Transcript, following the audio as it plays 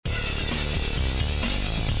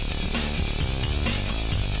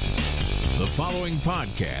following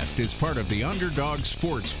podcast is part of the Underdog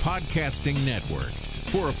Sports Podcasting Network.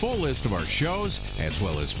 For a full list of our shows, as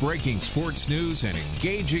well as breaking sports news and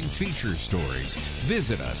engaging feature stories,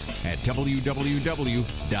 visit us at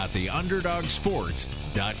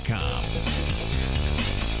www.theunderdogsports.com.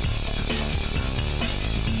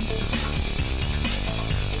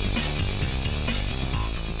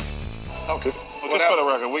 Okay. Well, just for the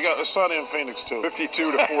record, we got it's sunny in Phoenix too.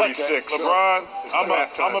 52 to 46. Okay. LeBron, I'm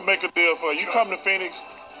gonna make a deal for you. You come to Phoenix.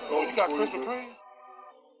 Oh, you got Krispy Kreme?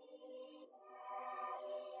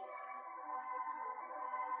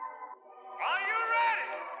 Are you ready?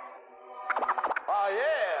 Oh,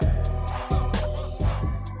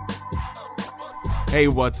 yeah. Hey,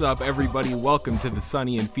 what's up, everybody? Welcome to the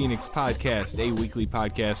Sunny in Phoenix podcast, a weekly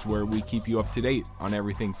podcast where we keep you up to date on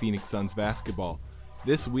everything Phoenix Suns basketball.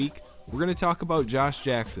 This week, we're going to talk about Josh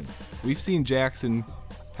Jackson. We've seen Jackson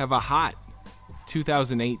have a hot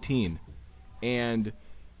 2018, and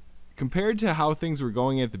compared to how things were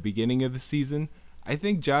going at the beginning of the season, I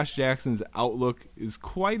think Josh Jackson's outlook is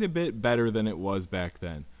quite a bit better than it was back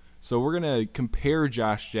then. So we're going to compare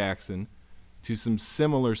Josh Jackson to some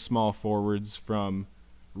similar small forwards from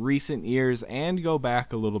recent years and go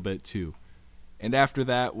back a little bit too. And after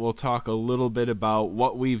that, we'll talk a little bit about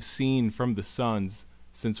what we've seen from the Suns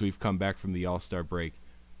since we've come back from the All-Star break.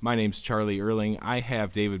 My name's Charlie Erling. I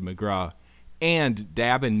have David McGraw and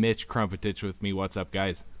Dab and Mitch Krmpotich with me. What's up,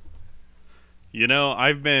 guys? You know,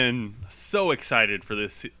 I've been so excited for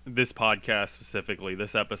this podcast specifically,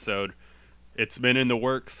 this episode. It's been in the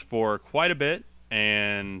works for quite a bit,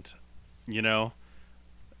 and, you know,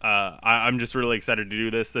 I'm just really excited to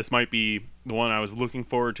do this. This might be the one I was looking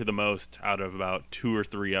forward to the most out of about 2 or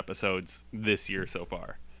 3 episodes this year so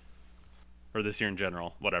far. Or this year in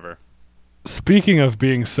general, whatever. Speaking of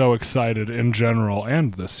being so excited in general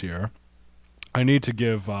and this year, I need to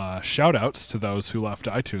give shout-outs to those who left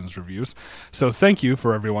iTunes reviews. So thank you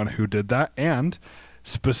for everyone who did that, and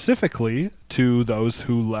specifically to those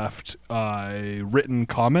who left written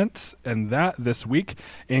comments, and that this week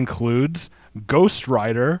includes Ghost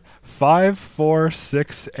Rider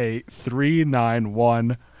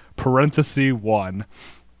 5468391 parenthesis 1,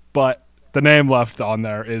 but the name left on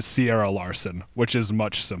there is Sierra Larson, which is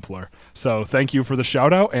much simpler. So thank you for the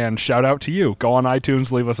shout-out, and shout-out to you. Go on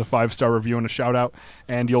iTunes, leave us a 5-star review and a shout-out,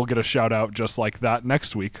 and you'll get a shout-out just like that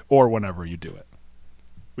next week or whenever you do it.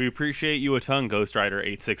 We appreciate you a ton, Ghost Rider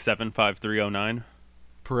 8675309.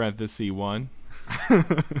 Parenthesis 1.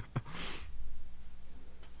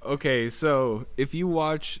 Okay, so if you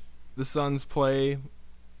watch the Suns play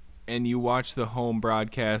and you watch the home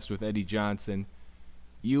broadcast with Eddie Johnson,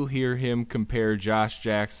 you hear him compare Josh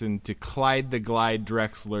Jackson to Clyde the Glide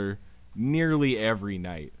Drexler nearly every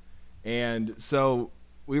night. And so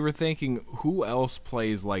we were thinking, who else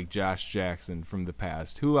plays like Josh Jackson from the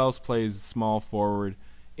past? Who else plays small forward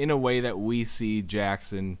in a way that we see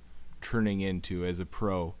Jackson turning into as a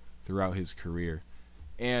pro throughout his career?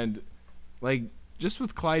 And, like, just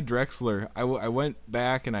with Clyde Drexler, I went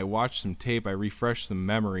back and I watched some tape. I refreshed some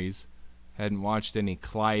memories. Hadn't watched any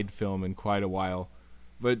Clyde film in quite a while.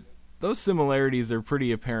 But those similarities are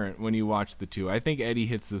pretty apparent when you watch the two. I think Eddie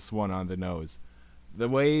hits this one on the nose. The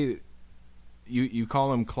way you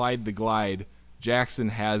call him Clyde the Glide, Jackson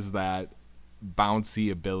has that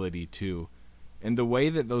bouncy ability too. And the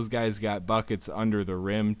way that those guys got buckets under the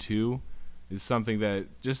rim too is something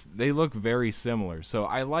that just, they look very similar. So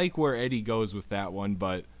I like where Eddie goes with that one.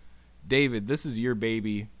 But David, this is your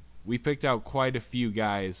baby. We picked out quite a few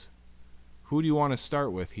guys. Who do you want to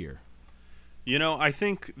start with here? You know, I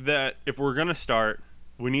think that if we're going to start,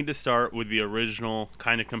 we need to start with the original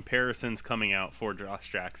kind of comparisons coming out for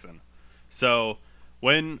Josh Jackson. So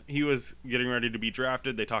when he was getting ready to be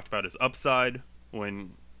drafted, they talked about his upside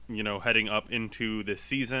when, you know, heading up into this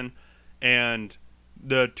season. And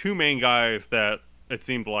the two main guys that it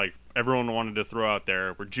seemed like everyone wanted to throw out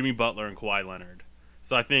there were Jimmy Butler and Kawhi Leonard.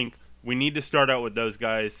 So I think we need to start out with those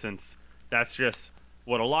guys, since that's just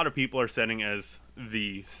what a lot of people are setting as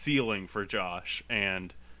the ceiling for Josh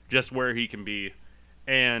and just where he can be.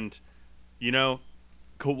 And, you know,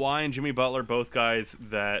 Kawhi and Jimmy Butler, both guys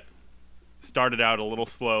that started out a little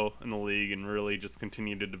slow in the league and really just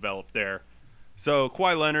continued to develop there. So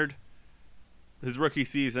Kawhi Leonard, his rookie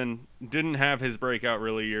season, didn't have his breakout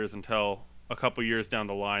really years until a couple years down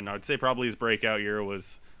the line. I'd say probably his breakout year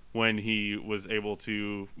was when he was able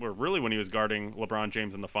to, or really when he was guarding LeBron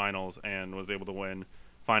James in the finals and was able to win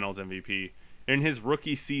finals MVP. In his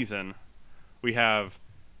rookie season,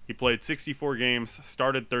 he played 64 games,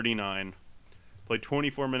 started 39, played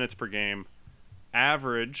 24 minutes per game,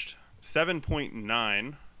 averaged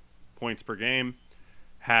 7.9 points per game,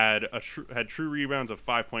 had true rebounds of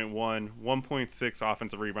 5.1, 1.6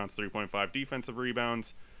 offensive rebounds, 3.5 defensive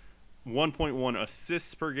rebounds, 1.1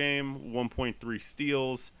 assists per game, 1.3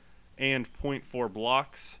 steals, and 0.4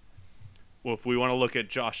 blocks. Well, if we want to look at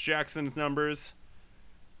Josh Jackson's numbers,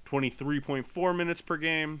 23.4 minutes per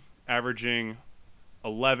game, averaging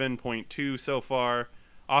 11.2 so far.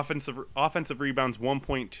 Offensive rebounds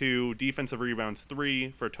 1.2, defensive rebounds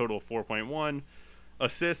 3 for a total of 4.1.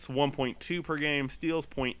 Assists 1.2 per game, steals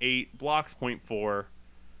 0.8, blocks 0.4,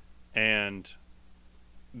 and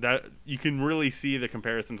that you can really see the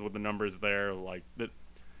comparisons with the numbers there. Like that,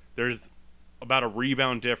 there's about a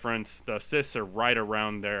rebound difference. The assists are right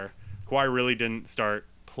around there. Kawhi really didn't start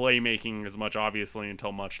playmaking as much, obviously,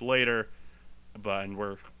 until much later, and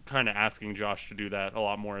we're kind of asking Josh to do that a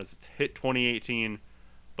lot more as it's hit 2018.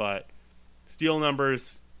 But steal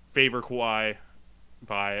numbers favor Kawhi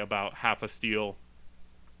by about half a steal,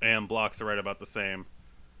 and blocks are right about the same.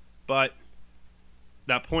 But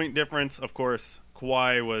that point difference, of course,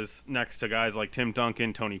 Kawhi was next to guys like Tim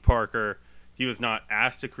Duncan, Tony Parker. He was not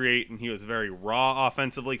asked to create, and he was very raw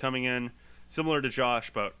offensively coming in, similar to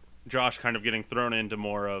Josh, but Josh kind of getting thrown into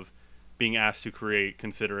more of being asked to create,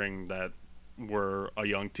 considering that we're a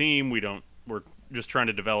young team. We're just trying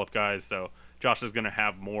to develop guys, so Josh is going to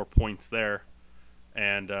have more points there.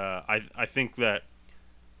 And I think that,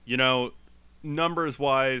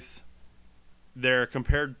 numbers-wise, they're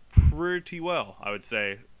compared pretty well, I would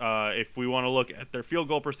say. If we want to look at their field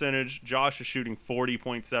goal percentage, Josh is shooting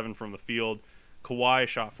 40.7 from the field. Kawhi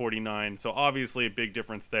shot 49, so obviously a big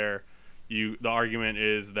difference there. The argument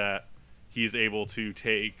is that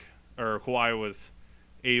Kawhi was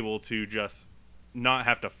able to just not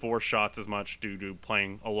have to force shots as much due to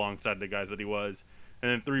playing alongside the guys that he was.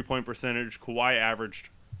 And then 3-point percentage, Kawhi averaged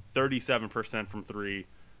 37% from 3.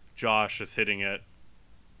 Josh is hitting at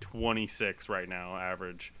 26 right now,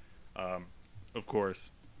 average. Of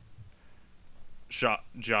course,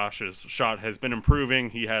 Josh's shot has been improving.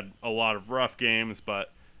 He had a lot of rough games,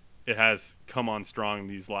 but it has come on strong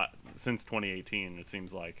since 2018, it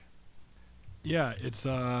seems like. Yeah, it's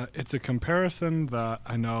a comparison that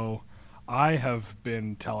I know I have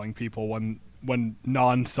been telling people when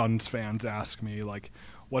non-Suns fans ask me, like,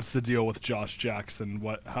 what's the deal with Josh Jackson?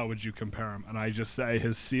 How would you compare him? And I just say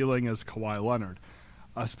his ceiling is Kawhi Leonard,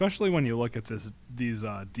 especially when you look at these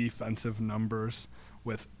defensive numbers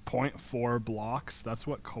with 0.4 blocks. That's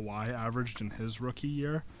what Kawhi averaged in his rookie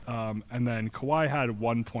year. And then Kawhi had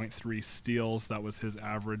 1.3 steals. That was his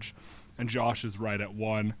average. And Josh is right at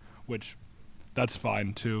 1, which that's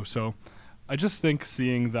fine too. So I just think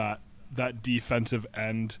seeing that defensive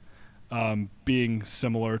end being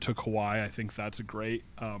similar to Kawhi, I think that's great.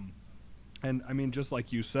 And I mean, just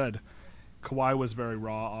like you said, Kawhi was very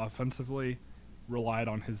raw offensively, relied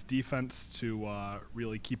on his defense to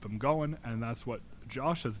really keep him going, and that's what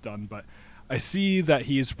Josh has done. But I see that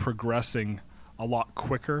he's progressing a lot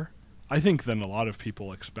quicker, I think, than a lot of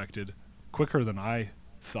people expected, quicker than I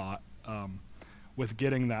thought, with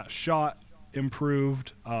getting that shot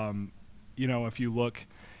improved. If you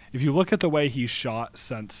look at the way he shot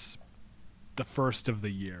since the first of the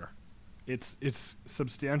year, it's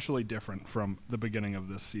substantially different from the beginning of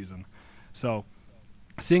this season. So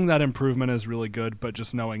seeing that improvement is really good, but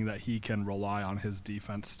just knowing that he can rely on his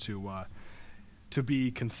defense to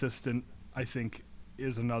be consistent, I think,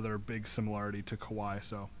 is another big similarity to Kawhi.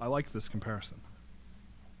 So I like this comparison.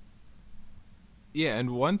 Yeah,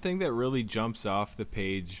 and one thing that really jumps off the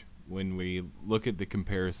page when we look at the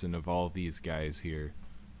comparison of all these guys here,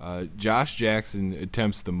 Josh Jackson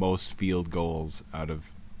attempts the most field goals out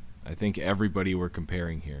of, I think, everybody we're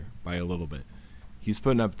comparing here by a little bit. He's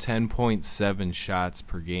putting up 10.7 shots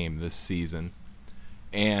per game this season.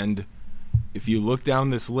 And if you look down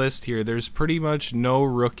this list here, there's pretty much no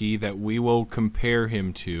rookie that we will compare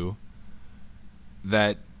him to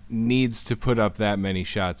that needs to put up that many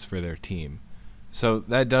shots for their team. So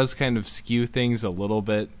that does kind of skew things a little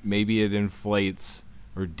bit. Maybe it inflates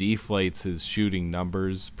or deflates his shooting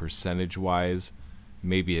numbers percentage-wise.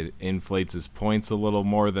 Maybe it inflates his points a little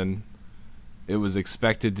more than it was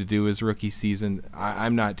expected to do his rookie season.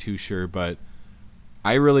 I'm not too sure, but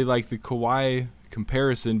I really like the Kawhi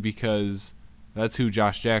comparison because that's who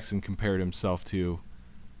Josh Jackson compared himself to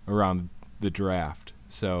around the draft.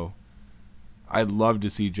 So I'd love to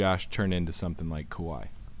see Josh turn into something like Kawhi.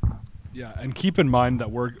 Yeah, and keep in mind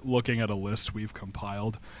that we're looking at a list we've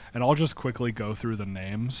compiled, and I'll just quickly go through the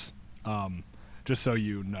names, just so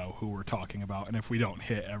you know who we're talking about. And if we don't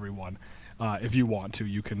hit everyone, if you want to,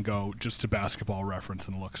 you can go just to Basketball Reference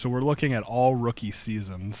and look. So we're looking at all rookie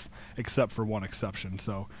seasons, except for one exception.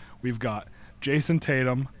 So we've got Jason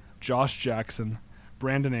Tatum, Josh Jackson,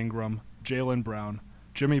 Brandon Ingram, Jaylen Brown,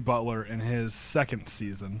 Jimmy Butler in his second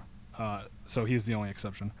season, so he's the only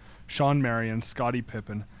exception, Sean Marion, Scottie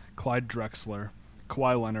Pippen, Clyde Drexler,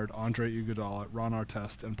 Kawhi Leonard, Andre Iguodala, Ron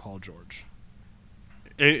Artest, and Paul George.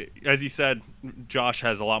 As you said, Josh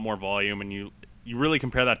has a lot more volume, and you really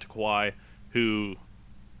compare that to Kawhi, who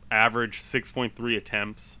averaged 6.3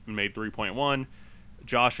 attempts and made 3.1.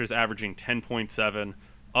 Josh is averaging 10.7.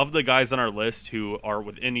 Of the guys on our list who are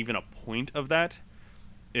within even a point of that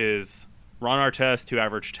is Ron Artest, who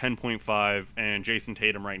averaged 10.5, and Jason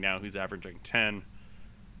Tatum right now, who's averaging 10.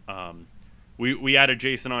 We added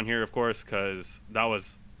Jason on here, of course, because that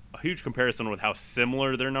was a huge comparison with how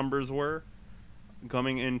similar their numbers were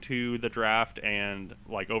coming into the draft and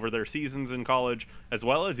like over their seasons in college, as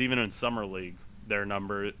well as even in summer league. Their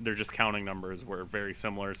just counting numbers were very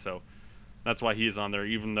similar, so that's why he's on there.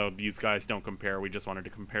 Even though these guys don't compare, we just wanted to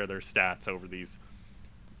compare their stats over these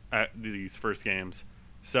first games.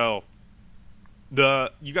 So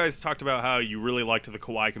you guys talked about how you really liked the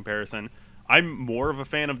Kawhi comparison. I'm more of a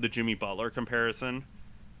fan of the Jimmy Butler comparison,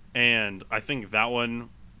 and I think that one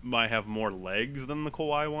might have more legs than the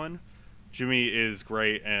Kawhi one. Jimmy is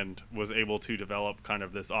great and was able to develop kind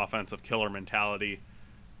of this offensive killer mentality.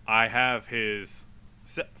 I have his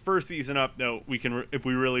first season up. No, we can if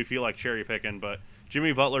we really feel like cherry picking, but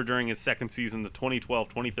Jimmy Butler during his second season, the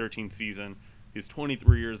 2012-2013 season, he's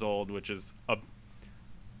 23 years old, which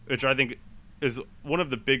I think is one of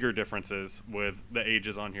the bigger differences with the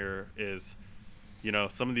ages on here is,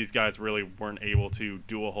 some of these guys really weren't able to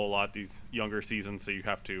do a whole lot these younger seasons, so you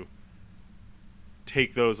have to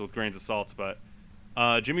take those with grains of salt. But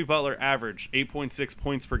Jimmy Butler averaged 8.6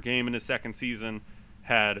 points per game in his second season,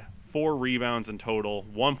 had 4 rebounds in total,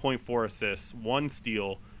 1.4 assists, 1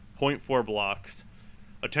 steal, 0.4 blocks,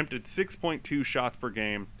 attempted 6.2 shots per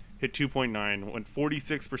game, hit 2.9, went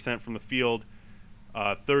 46% from the field,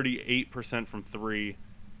 38% from 3.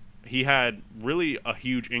 He had really a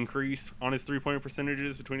huge increase on his three-point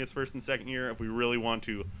percentages between his first and second year. If we really want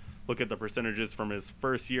to look at the percentages from his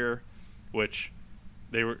first year, which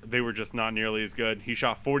they were just not nearly as good. He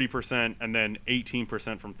shot 40% and then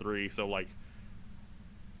 18% from 3. So like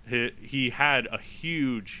he had a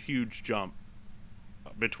huge jump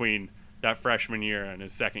between that freshman year and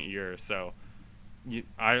his second year. So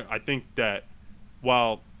I think that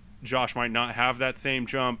while Josh might not have that same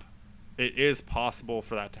jump, it is possible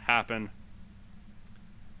for that to happen,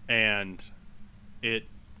 and it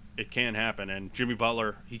can happen. And Jimmy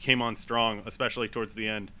Butler, he came on strong, especially towards the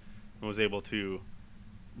end, and was able to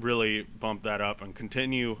really bump that up and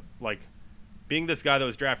continue, like, being this guy that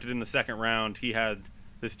was drafted in the second round. He had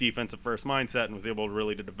this defensive first mindset and was able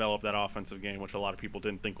really to develop that offensive game, which a lot of people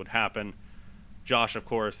didn't think would happen. Josh, of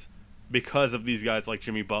course, because of these guys like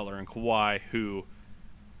Jimmy Butler and Kawhi, who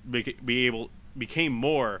became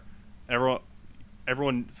more,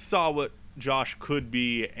 everyone saw what Josh could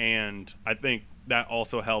be, and I think that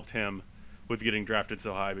also helped him with getting drafted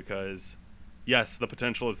so high, because yes, the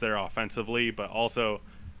potential is there offensively, but also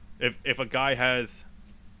if a guy has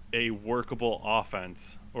a workable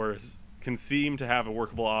offense or can seem to have a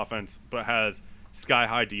workable offense but has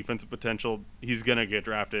sky-high defensive potential, he's going to get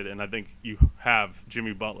drafted. And I think you have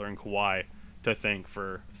Jimmy Butler and Kawhi to thank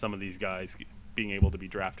for some of these guys being able to be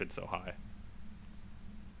drafted so high.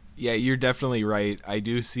 Yeah, you're definitely right. I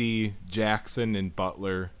do see Jackson and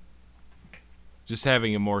Butler just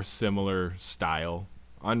having a more similar style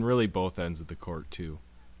on really both ends of the court too.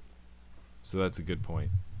 So that's a good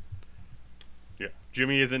point. Yeah,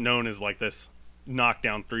 Jimmy isn't known as like this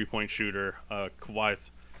knockdown three-point shooter.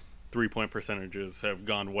 Kawhi's three-point percentages have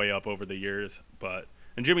gone way up over the years,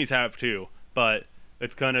 and Jimmy's have too, but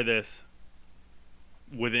it's kind of this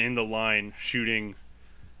within the line shooting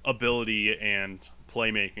ability and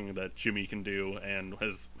playmaking that Jimmy can do, and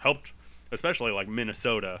has helped especially like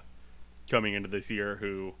Minnesota coming into this year,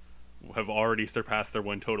 who have already surpassed their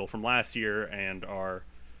win total from last year and are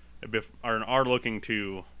looking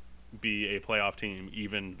to be a playoff team,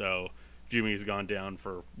 even though Jimmy's gone down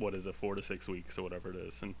for 4 to 6 weeks or whatever it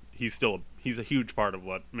is, and he's a huge part of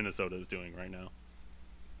what Minnesota is doing right now.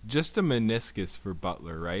 Just a meniscus for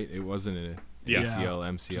Butler, right? It wasn't an ACL,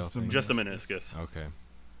 MCL thing. Just a meniscus. Okay,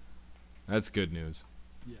 that's good news.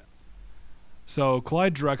 Yeah. So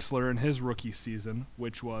Clyde Drexler in his rookie season,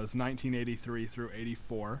 which was 1983 through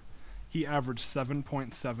 84, he averaged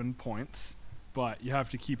 7.7 points. But you have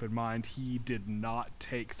to keep in mind he did not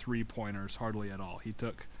take three-pointers hardly at all. He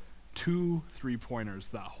took 2 3-pointers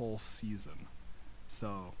that whole season.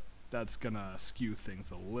 So that's going to skew things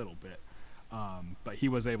a little bit. But he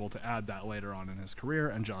was able to add that later on in his career,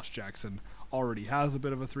 and Josh Jackson already has a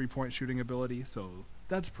bit of a three-point shooting ability, so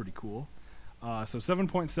that's pretty cool. So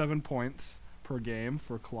 7.7 points per game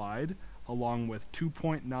for Clyde, along with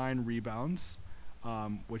 2.9 rebounds,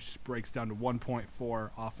 which breaks down to 1.4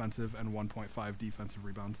 offensive and 1.5 defensive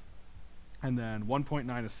rebounds. And then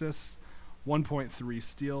 1.9 assists, 1.3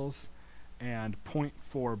 steals, and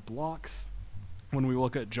 0.4 blocks. When we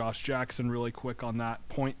look at Josh Jackson really quick on that,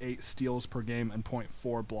 0.8 steals per game and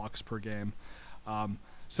 0.4 blocks per game.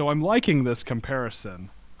 So I'm liking this comparison.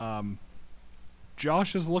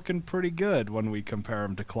 Josh is looking pretty good when we compare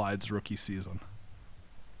him to Clyde's rookie season.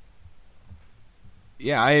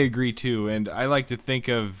 Yeah, I agree too. And I like to think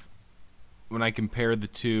of, when I compare the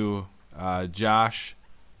two, Josh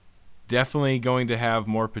definitely going to have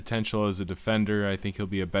more potential as a defender. I think he'll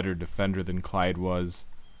be a better defender than Clyde was.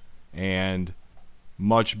 And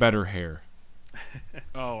much better hair.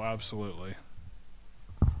 Oh, absolutely.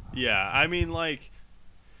 Yeah, I mean, like,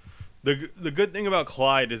 the good thing about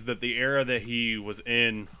Clyde is that the era that he was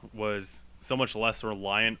in was so much less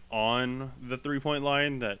reliant on the three-point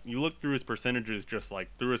line, that you look through his percentages just, like,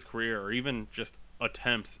 through his career, or even just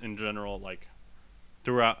attempts in general, like,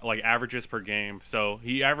 throughout, like, averages per game. So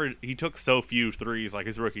he took so few threes, like,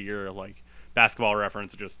 his rookie year, like, Basketball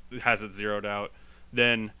Reference just has it zeroed out.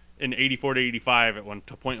 Then in 84 to 85, it went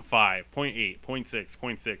to 0.5, 0.8, 0.6,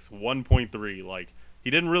 0.6, 1.3. Like, he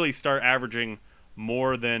didn't really start averaging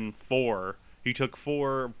more than 4. He took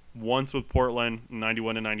 4 once with Portland,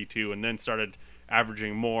 91 to 92, and then started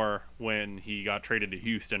averaging more when he got traded to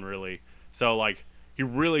Houston, really. So, like, he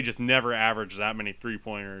really just never averaged that many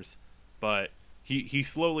three-pointers. But he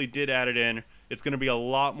slowly did add it in. It's going to be a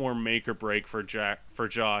lot more make or break for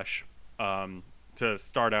Josh to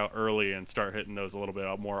start out early and start hitting those a little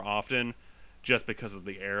bit more often, just because of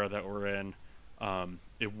the era that we're in.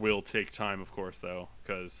 It will take time, of course, though,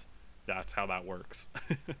 because that's how that works.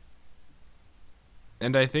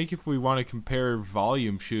 And I think if we want to compare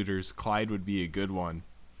volume shooters, Clyde would be a good one.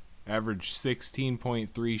 Averaged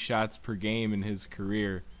 16.3 shots per game in his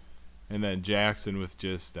career. And then Jackson with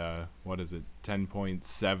just,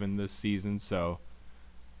 10.7 this season. So,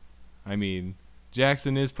 I mean,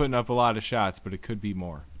 Jackson is putting up a lot of shots, but it could be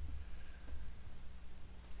more.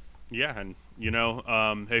 Yeah, and,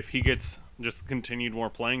 if he gets just continued more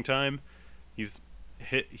playing time, he's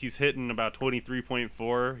hitting about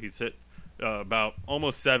 23.4. He's hit about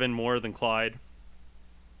almost 7 more than Clyde.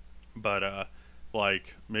 But,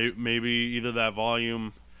 maybe either that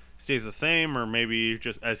volume stays the same, or maybe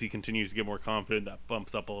just as he continues to get more confident, that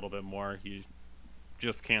bumps up a little bit more. You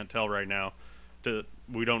just can't tell right now.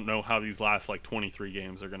 We don't know how these last, 23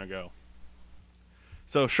 games are going to go.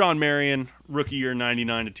 So, Sean Marion, rookie year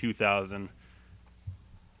 99 to 2000.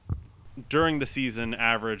 During the season,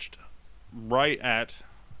 averaged right at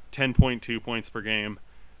 10.2 points per game.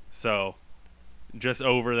 So, just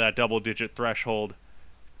over that double-digit threshold.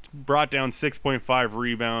 Brought down 6.5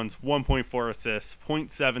 rebounds, 1.4 assists,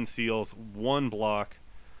 0.7 steals, 1 block.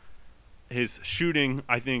 His shooting,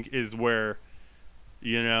 I think, is where,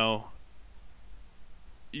 you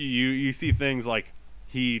see things like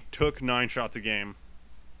he took 9 shots a game,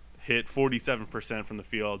 hit 47% from the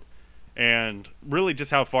field, and really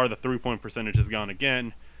just how far the three-point percentage has gone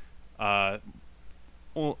again. Hit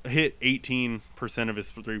 18% of his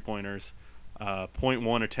three-pointers.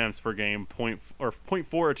 0.1 attempts per game,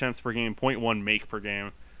 0.4 attempts per game, 0.1 make per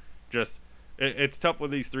game. Just, it's tough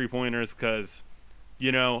with these three-pointers because,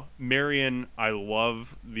 Marion, I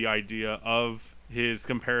love the idea of his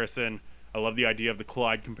comparison. I love the idea of the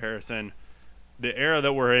Clyde comparison. The era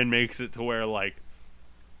that we're in makes it to where,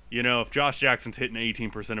 if Josh Jackson's hitting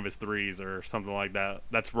 18% of his threes or something like that,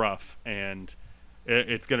 that's rough, and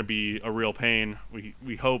it's going to be a real pain.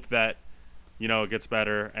 We hope that it gets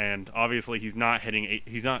better, and obviously he's not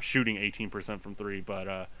shooting 18% from 3,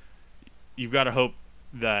 but you've got to hope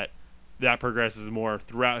that progresses more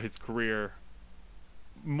throughout his career,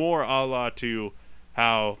 more a la to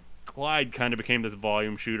how Clyde kind of became this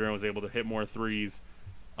volume shooter and was able to hit more threes.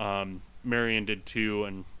 Marion did too,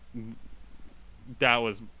 and that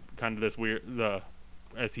was kind of this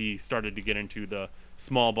as he started to get into the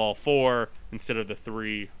small ball 4 instead of the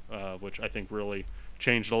 3, which I think really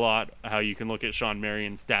changed a lot how you can look at Sean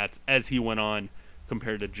Marion's stats as he went on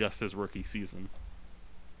compared to just his rookie season.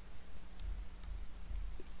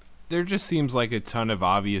 There just seems like a ton of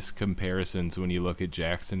obvious comparisons when you look at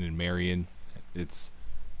Jackson and Marion. It's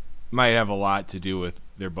might have a lot to do with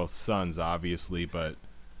they're both sons, obviously, but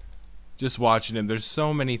just watching him, there's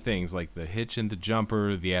so many things like the hitch in the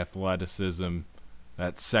jumper, the athleticism,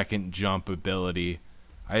 that second jump ability.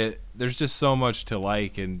 There's just so much to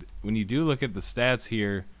like, and when you do look at the stats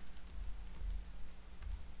here,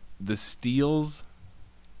 the steals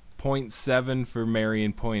 0.7 for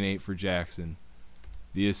Marion, 0.8 for Jackson.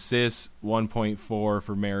 The assists, 1.4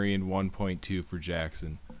 for Marion, 1.2 for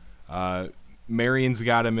Jackson. Marion's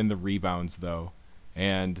got him in the rebounds, though.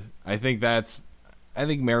 And I think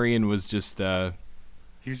Marion was just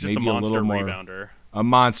he's just a monster rebounder. A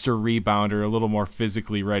monster rebounder, a little more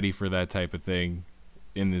physically ready for that type of thing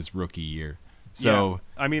in his rookie year. So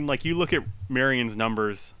yeah. I mean, like, you look at Marion's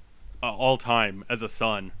numbers all time as a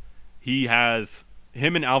Sun.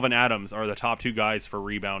 Him and Alvin Adams are the top two guys for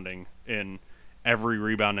rebounding in every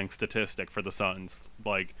rebounding statistic for the Suns.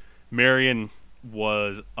 Like, Marion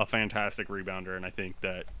was a fantastic rebounder, and I think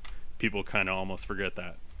that people kind of almost forget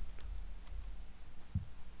that.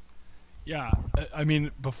 Yeah, I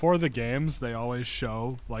mean, before the games, they always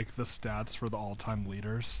show like the stats for the all-time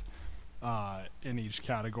leaders in each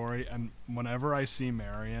category, and whenever I see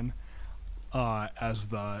Marion as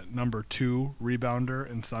the number 2 rebounder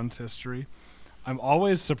in Suns history, I'm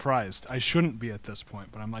always surprised. I shouldn't be at this point,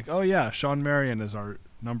 but I'm like, oh yeah, Sean Marion is our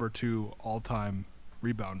number 2 all-time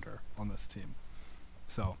rebounder on this team.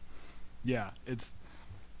 So, yeah,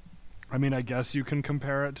 I mean, I guess you can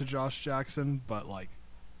compare it to Josh Jackson, but like,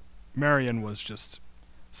 Marion was just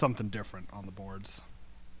something different on the boards.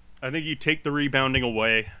 I think you take the rebounding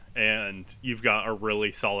away, and you've got a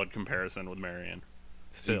really solid comparison with Marion.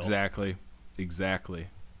 Still. Exactly.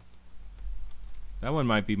 That one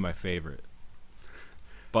might be my favorite.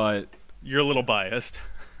 But you're a little biased.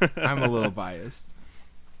 I'm a little biased.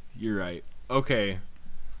 You're right. Okay.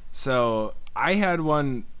 So I had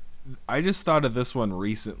one. I just thought of this one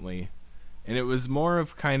recently. And it was more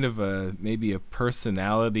of kind of maybe a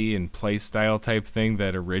personality and play style type thing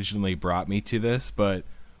that originally brought me to this. But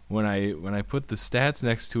when I put the stats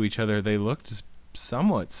next to each other, they looked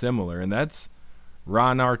somewhat similar. And that's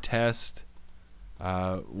Ron Artest.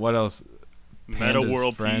 What else? Meta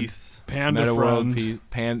World friend. Peace. Panda Meta friend. World Peace.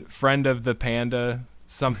 Friend of the Panda.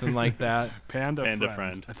 Something like that. Panda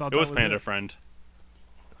friend. I thought it was that Panda friend.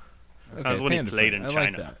 Okay, That was when he Panda played friend. in I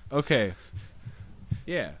China. like that. Okay.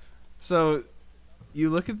 Yeah. So you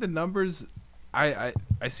look at the numbers, I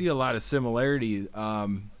see a lot of similarity.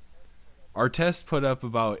 Artest put up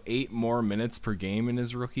about 8 more minutes per game in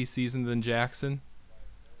his rookie season than Jackson.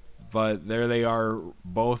 But there they are,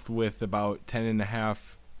 both with about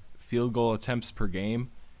 10.5 field goal attempts per game,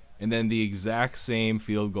 and then the exact same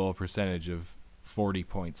field goal percentage of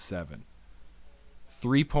 40.7.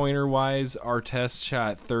 Three-pointer wise, Artest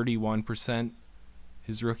shot 31%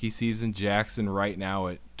 his rookie season. Jackson right now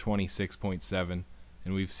at 26.7,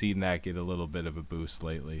 and we've seen that get a little bit of a boost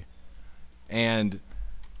lately. And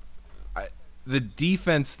the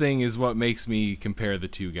defense thing is what makes me compare the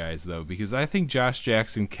two guys, though, because I think Josh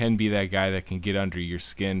Jackson can be that guy that can get under your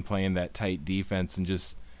skin playing that tight defense and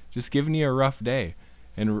just giving you a rough day.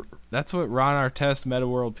 And that's what Ron Artest, Meta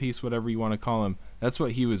World Peace, whatever you want to call him, that's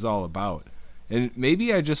what he was all about. And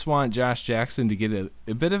maybe I just want Josh Jackson to get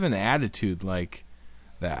a bit of an attitude like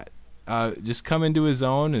that. Just come into his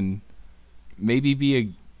own and maybe be a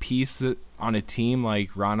piece that on a team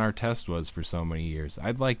like Ron Artest was for so many years.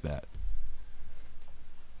 I'd like that.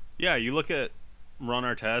 Yeah, you look at Ron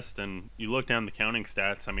Artest and you look down the counting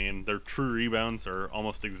stats. I mean, their true rebounds are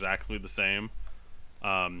almost exactly the same.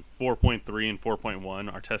 4.3 and 4.1.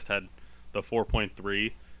 Artest had the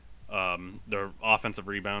 4.3. Their offensive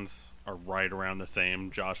rebounds are right around the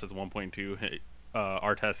same. Josh is 1.2.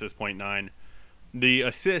 Artest is 0.9. The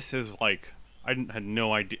assists is like, I had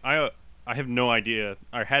no idea. I had no idea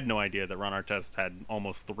that Ron Artest had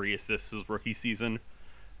almost 3 assists his rookie season.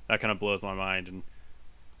 That kind of blows my mind. And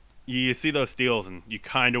you see those steals, and you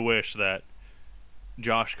kind of wish that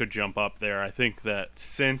Josh could jump up there. I think that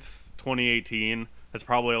since 2018, it's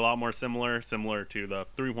probably a lot more similar to the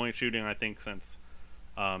 3-point shooting. I think since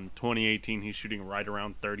 2018, he's shooting right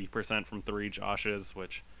around 30% from 3, Josh's,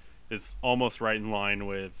 which is almost right in line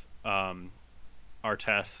with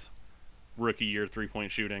Artest's rookie year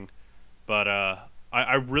 3-point shooting. But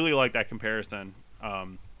I really like that comparison. I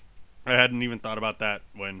hadn't even thought about that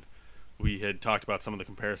when we had talked about some of the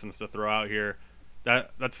comparisons to throw out here.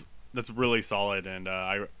 That's really solid, and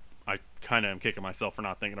I kind of am kicking myself for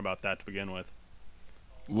not thinking about that to begin with.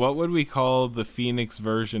 What would we call the Phoenix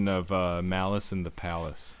version of Malice in the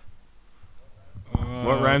Palace?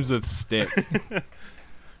 What rhymes with stick?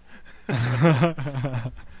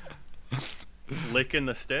 Lick in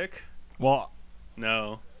the stick? Well,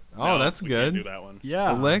 no. Oh, No, that's we good. Can't do that one.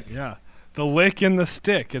 yeah. The lick? Yeah. The lick in the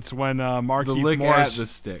stick. It's when The Markieff lick Morris... at the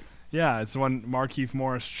stick. Yeah, it's when Markieff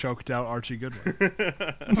Morris choked out Archie Goodwin.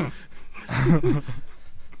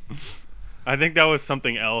 I think that was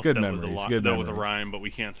something else Good that was memories, a good was a memories. rhyme, but we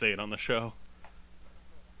can't say it on the show.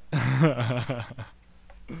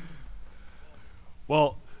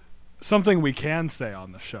 Well, something we can say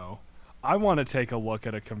on the show, I want to take a look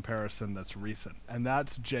at a comparison that's recent, and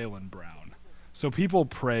that's Jaylen Brown. So people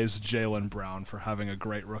praise Jaylen Brown for having a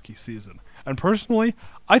great rookie season. And personally,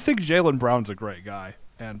 I think Jaylen Brown's a great guy,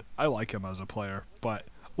 and I like him as a player. But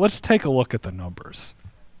let's take a look at the numbers.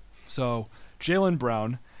 So Jaylen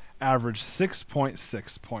Brown averaged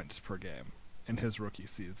 6.6 points per game in his rookie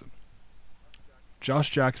season.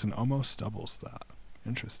 Josh Jackson almost doubles that.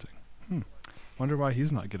 Interesting. Wonder why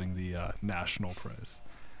he's not getting the national praise.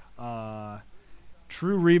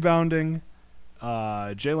 True rebounding,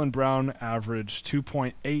 Jaylen Brown averaged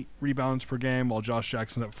 2.8 rebounds per game, while Josh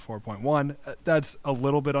Jackson at 4.1. That's a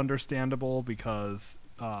little bit understandable because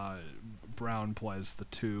Brown plays the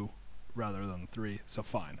 2 rather than the 3, so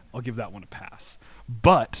fine. I'll give that one a pass.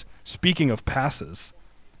 But, speaking of passes,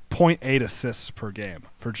 0.8 assists per game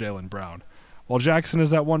for Jaylen Brown, while Jackson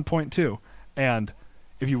is at 1.2. And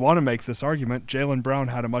if you want to make this argument, Jaylen Brown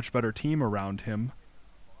had a much better team around him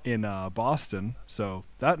in Boston, so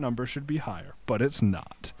that number should be higher, but it's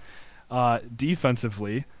not.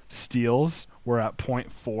 Defensively, steals were at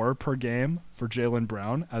 0.4 per game for Jaylen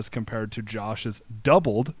Brown as compared to Josh's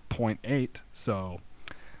doubled 0.8, so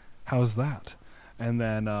how's that? And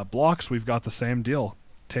then blocks, we've got the same deal.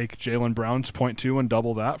 Take Jaylen Brown's 0.2 and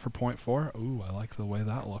double that for 0.4. Ooh, I like the way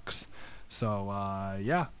that looks. So,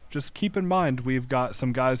 yeah, just keep in mind we've got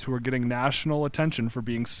some guys who are getting national attention for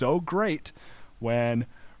being so great when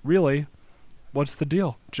really, what's the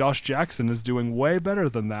deal? Josh Jackson is doing way better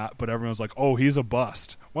than that, but everyone's like, oh, he's a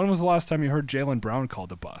bust. When was the last time you heard Jaylen Brown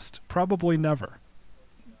called a bust? Probably never.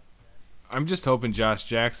 I'm just hoping Josh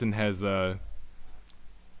Jackson has an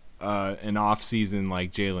off season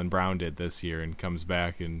like Jaylen Brown did this year and comes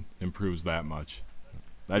back and improves that much.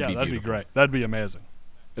 That'd be great. That'd be amazing.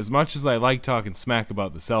 As much as I like talking smack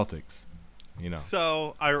about the Celtics,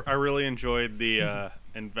 So I really enjoyed the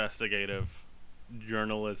investigative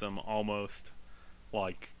journalism, almost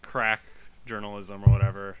like crack journalism or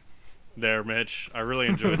whatever there, Mitch. I really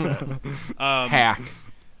enjoyed that. Hack.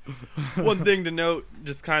 One thing to note,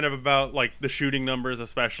 just kind of about like the shooting numbers,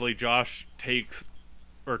 especially Josh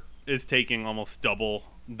is taking almost double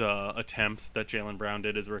the attempts that Jaylen Brown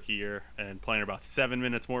did his rookie year and playing about 7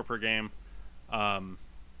 minutes more per game.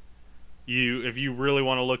 If you really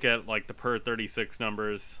want to look at like the per 36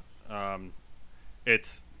 numbers,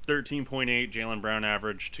 it's 13.8 Jaylen Brown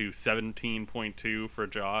average to 17.2 for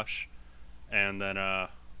Josh, and then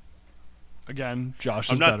again, Josh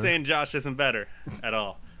is I'm not better. saying Josh isn't better at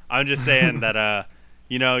all. I'm just saying that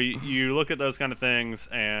you look at those kind of things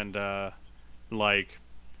and like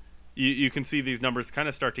you can see these numbers kind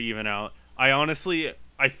of start to even out. I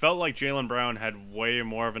felt like Jaylen Brown had way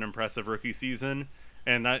more of an impressive rookie season,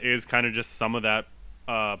 and that is kind of just some of that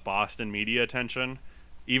Boston media attention.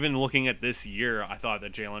 Even looking at this year, I thought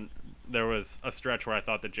that there was a stretch where I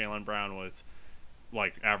thought that Jaylen Brown was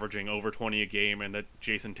like averaging over 20 a game, and that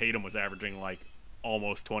Jason Tatum was averaging like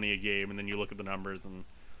almost 20 a game. And then you look at the numbers, and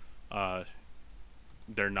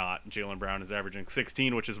they're not. Jaylen Brown is averaging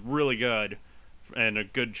 16, which is really good and a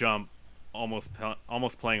good jump, almost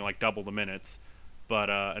playing like double the minutes. But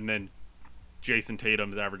and then Jason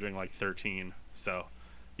Tatum's averaging like 13. So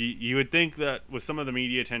you would think that with some of the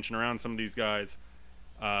media attention around some of these guys,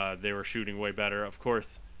 they were shooting way better. Of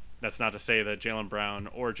course, that's not to say that Jaylen Brown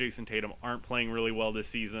or Jason Tatum aren't playing really well this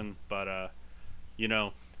season, but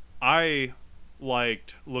I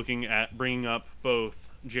liked looking at bringing up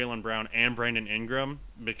both Jaylen Brown and Brandon Ingram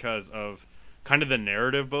because of kind of the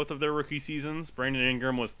narrative both of their rookie seasons. Brandon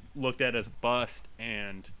Ingram was looked at as a bust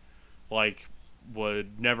and like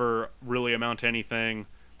would never really amount to anything.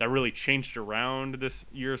 That really changed around this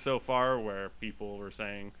year so far, where people were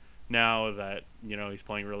saying now that he's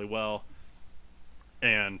playing really well,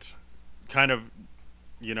 and kind of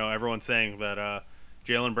everyone's saying that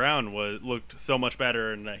Jaylen Brown looked so much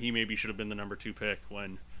better and that he maybe should have been the number 2 pick.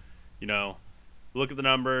 When look at the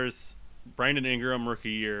numbers, Brandon Ingram rookie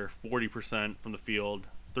year 40% from the field,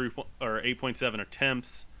 8.7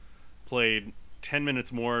 attempts, played 10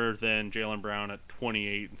 minutes more than Jaylen Brown at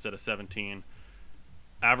 28 instead of 17,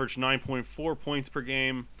 averaged 9.4 points per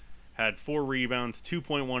game, had 4 rebounds,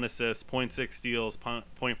 2.1 assists, 0.6 steals,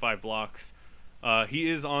 0.5 blocks. He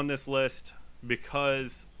is on this list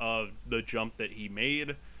because of the jump that he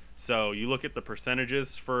made. So you look at the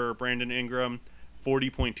percentages for Brandon Ingram,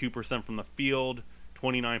 40.2% from the field,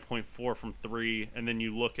 29.4 from 3, and then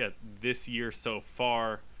you look at this year so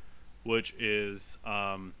far, which is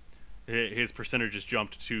his percentages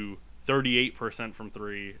jumped to 38% from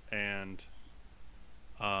 3, and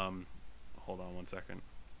hold on one second.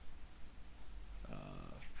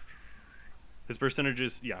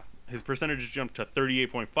 his percentages jumped to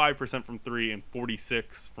 38.5% from 3 and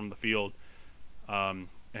 46 from the field.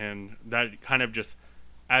 And that kind of just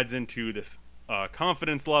adds into this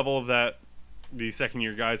confidence level that the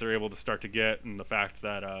second-year guys are able to start to get, and the fact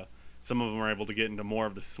that some of them are able to get into more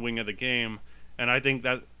of the swing of the game. And I think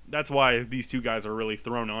that's why these two guys are really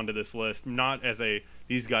thrown onto this list, not as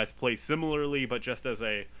these guys play similarly, but just as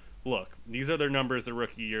look, these are their numbers the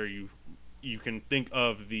rookie year. You can think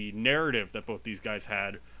of the narrative that both these guys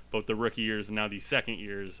had, both the rookie years and now these second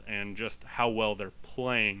years, and just how well they're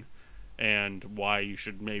playing, and why you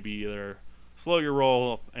should maybe either slow your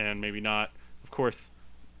roll and maybe not. Of course,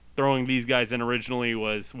 throwing these guys in originally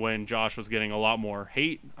was when Josh was getting a lot more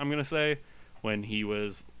hate, I'm going to say, when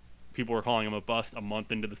people were calling him a bust a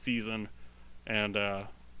month into the season, and,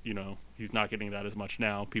 he's not getting that as much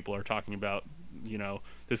now. People are talking about,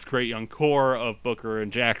 this great young core of Booker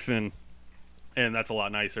and Jackson, and that's a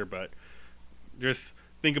lot nicer, but just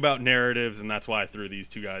think about narratives, and that's why I threw these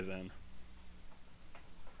two guys in.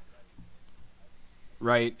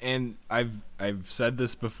 Right, and I've said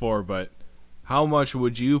this before, but how much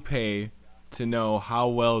would you pay to know how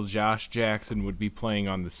well Josh Jackson would be playing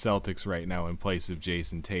on the Celtics right now in place of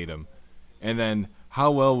Jason Tatum? And then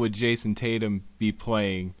how well would Jason Tatum be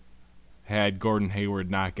playing had Gordon Hayward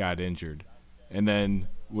not got injured? And then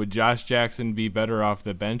would Josh Jackson be better off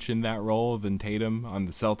the bench in that role than Tatum on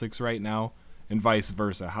the Celtics right now? And vice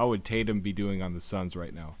versa. How would Tatum be doing on the Suns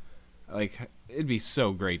right now? It'd be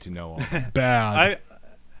so great to know all that. Bad.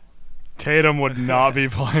 Tatum would not be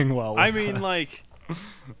playing well.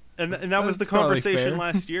 And that was the conversation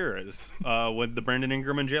last year with the Brandon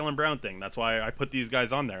Ingram and Jaylen Brown thing. That's why I put these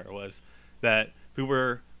guys on there, was that people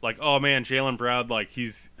were like, oh man, Jaylen Brown,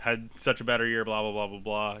 he's had such a better year, blah, blah, blah,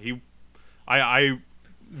 blah, blah. I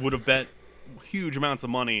would have bet huge amounts of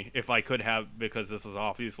money if I could have, because this is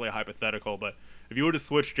obviously a hypothetical, but if you would have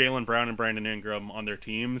switched Jaylen Brown and Brandon Ingram on their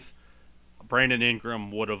teams, Brandon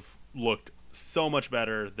Ingram would have looked so much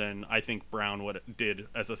better than I think Brown did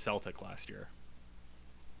as a Celtic last year.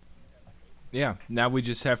 Yeah, now we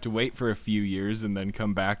just have to wait for a few years and then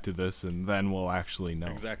come back to this, and then we'll actually know.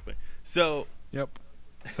 Exactly. So, yep.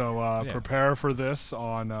 So prepare for this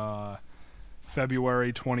on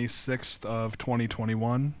February 26th of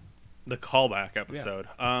 2021. The callback episode.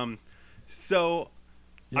 Yeah.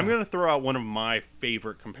 I'm going to throw out one of my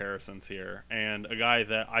favorite comparisons here, and a guy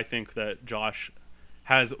that I think that Josh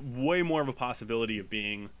has way more of a possibility of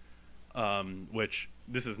being, which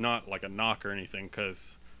this is not like a knock or anything,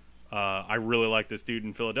 because I really like this dude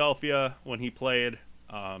in Philadelphia when he played.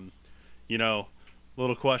 A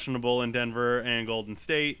little questionable in Denver and Golden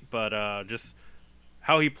State, but just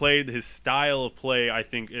how he played, his style of play, I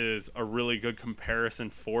think is a really good comparison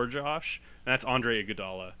for Josh, and that's Andre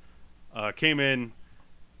Iguodala. Came in,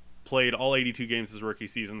 played all 82 games his rookie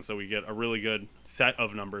season, so we get a really good set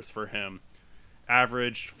of numbers for him.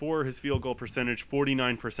 Averaged, for his field goal percentage,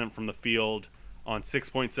 49% from the field on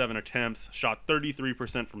 6.7 attempts, shot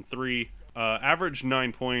 33% from 3, averaged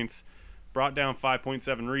 9 points, brought down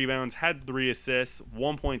 5.7 rebounds, had 3 assists,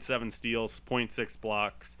 1.7 steals, 0.6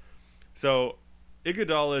 blocks. So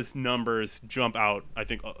Iguodala's numbers jump out, I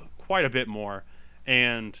think, quite a bit more.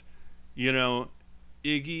 And,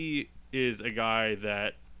 Iggy is a guy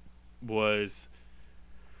that was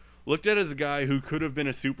looked at as a guy who could have been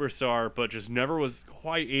a superstar, but just never was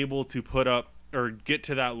quite able to put up or get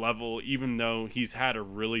to that level, even though he's had a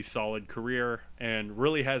really solid career and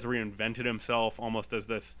really has reinvented himself almost as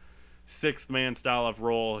this sixth man style of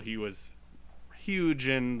role. He was huge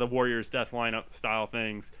in the Warriors death lineup style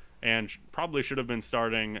things, and probably should have been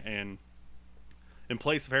starting in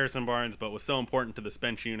place of Harrison Barnes, but was so important to this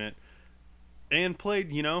bench unit. And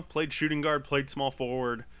played shooting guard, played small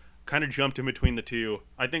forward, kind of jumped in between the two.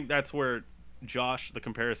 I think that's where Josh, the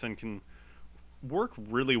comparison, can work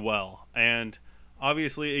really well. And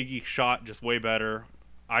obviously Iggy shot just way better.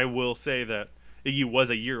 I will say that Iggy was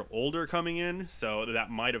a year older coming in, so that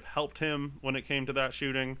might have helped him when it came to that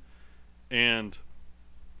shooting. And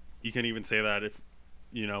you can even say that if,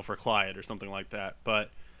 for Clyde or something like that.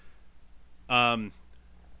 But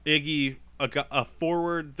Iggy, a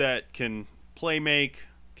forward that can play make,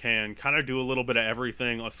 can kind of do a little bit of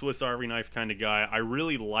everything, a Swiss Army knife kind of guy. I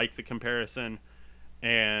really like the comparison.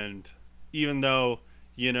 And even though,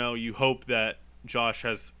 you hope that Josh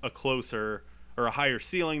has a closer or a higher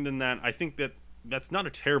ceiling than that, I think that that's not a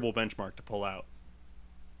terrible benchmark to pull out.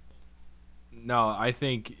 No, I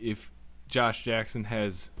think if Josh Jackson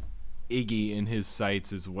has Iggy in his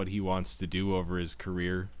sights as what he wants to do over his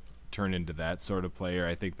career, turn into that sort of player,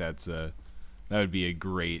 I think that would be a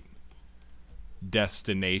great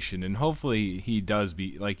destination. And hopefully he does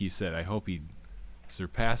be, like you said, I hope he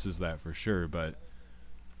surpasses that for sure. But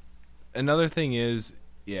another thing is,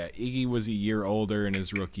 Iggy was a year older in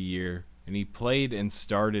his rookie year, and he played and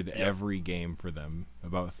started every game for them,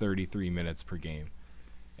 about 33 minutes per game.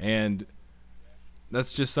 And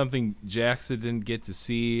that's just something Jackson didn't get to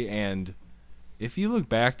see. And if you look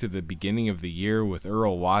back to the beginning of the year with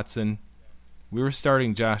Earl Watson, we were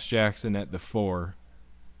starting Josh Jackson at the 4,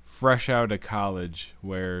 fresh out of college,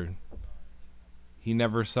 where he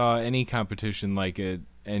never saw any competition like an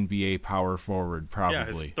NBA power forward, probably. Yeah,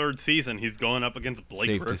 his third season, he's going up against Blake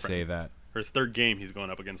Griffin. Safe to say that. Or his third game, he's going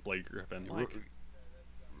up against Blake Griffin.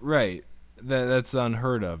 Right. That's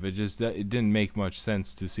unheard of. It didn't make much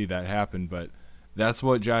sense to see that happen, but that's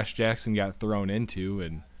what Josh Jackson got thrown into,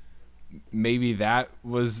 and maybe that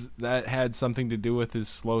had something to do with his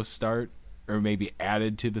slow start, or maybe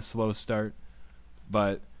added to the slow start.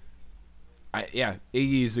 But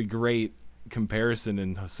Iggy's a great comparison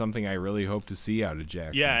and something I really hope to see out of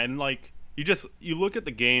Jackson. Yeah, and you look at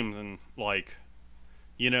the games and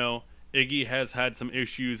Iggy has had some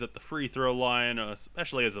issues at the free throw line,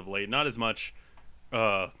 especially as of late. Not as much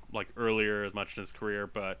earlier as much in his career,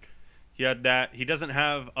 but he had that. He doesn't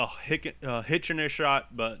have a hitch in his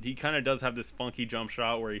shot, but he kind of does have this funky jump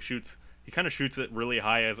shot where he kind of shoots it really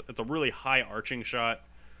high. It's a really high arching shot.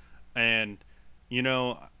 And,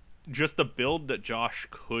 just the build that Josh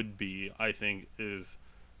could be, I think, is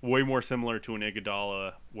way more similar to an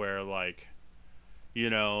Iguodala, where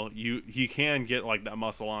he can get that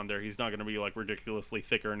muscle on there. He's not going to be ridiculously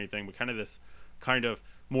thick or anything, but this kind of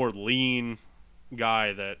more lean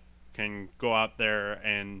guy that can go out there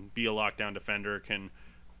and be a lockdown defender,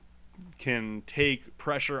 can take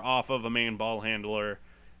pressure off of a main ball handler,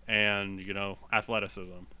 and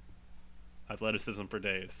athleticism for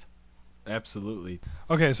days. Absolutely.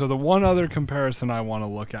 Okay, so the one other comparison I want to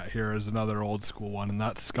look at here is another old school one, and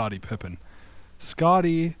that's Scottie Pippen.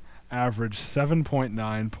 Scottie averaged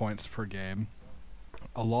 7.9 points per game,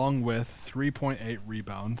 along with 3.8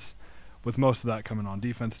 rebounds, with most of that coming on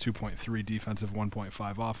defense, 2.3 defensive,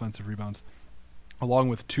 1.5 offensive rebounds, along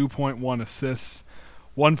with 2.1 assists,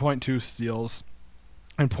 1.2 steals,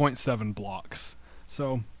 and 0.7 blocks.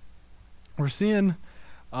 So we're seeing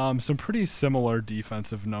some pretty similar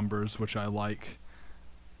defensive numbers, which I like.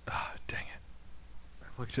 Dang it. I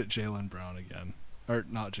looked at Jaylen Brown again. Or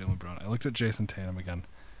not Jaylen Brown. I looked at Jason Tatum again.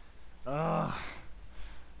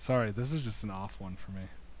 Sorry, this is just an off one for me.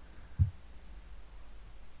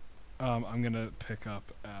 I'm going to pick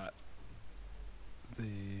up at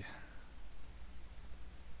the...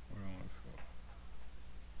 Where do I want to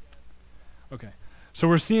go? Okay. So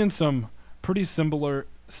we're seeing some pretty similar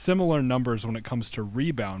numbers when it comes to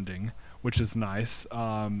rebounding, which is nice.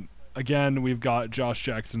 Again, we've got Josh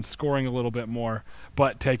Jackson scoring a little bit more,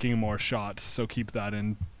 but taking more shots. So keep that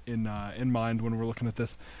in mind when we're looking at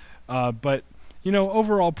this. But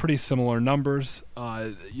overall, pretty similar numbers.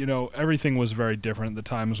 Everything was very different. The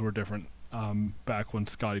times were different back when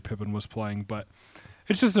Scottie Pippen was playing, but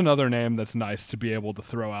it's just another name that's nice to be able to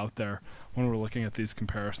throw out there when we're looking at these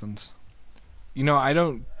comparisons. I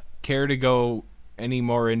don't care to go any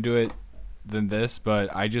more into it than this,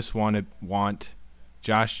 but I just want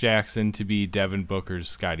Josh Jackson to be Devin Booker's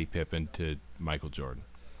Scottie Pippen to Michael Jordan.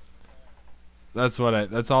 That's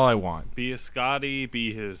all I want. Be his Scottie,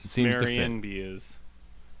 be his Marion, be his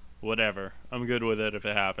whatever. I'm good with it if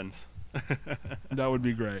it happens. That would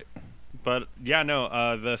be great. But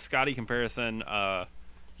the Scottie comparison,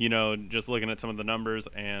 just looking at some of the numbers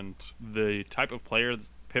and the type of player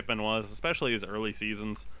Pippen was, especially his early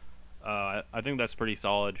seasons, I think that's pretty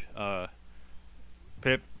solid.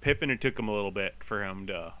 Pippen, it took him a little bit for him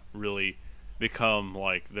to really become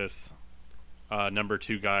this number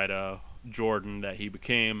 2 guy to Jordan that he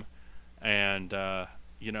became, and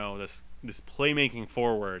this playmaking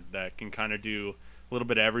forward that can kind of do a little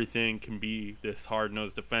bit of everything, can be this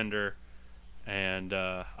hard-nosed defender, and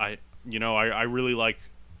I really like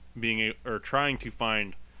trying to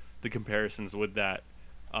find the comparisons with that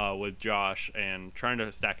with Josh and trying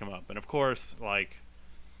to stack him up. And of course,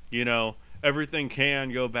 everything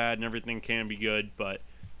can go bad and everything can be good, but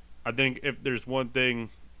I think if there's one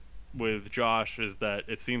thing with Josh is that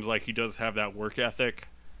it seems like he does have that work ethic,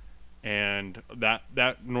 and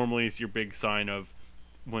that normally is your big sign of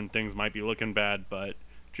when things might be looking bad. But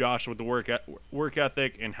Josh, with the work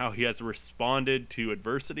ethic and how he has responded to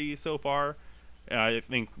adversity so far, I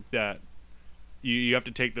think that you have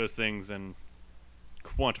to take those things and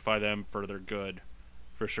quantify them for their good,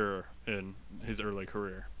 for sure, in his early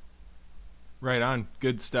career. Right on.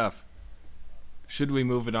 Good stuff. Should we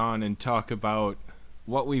move it on and talk about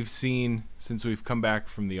what we've seen since we've come back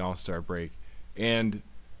from the All-Star break? And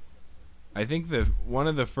I think one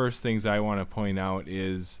of the first things I want to point out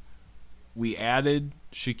is we added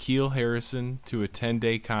Shaquille Harrison to a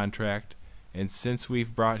 10-day contract, and since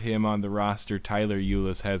we've brought him on the roster, Tyler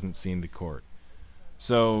Ulis hasn't seen the court.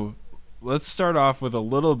 So let's start off with a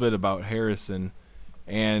little bit about Harrison.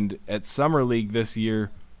 And at Summer League this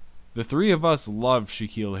year, the three of us loved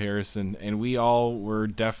Shaquille Harrison, and we all were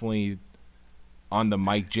definitely on the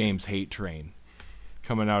Mike James hate train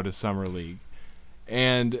coming out of Summer League.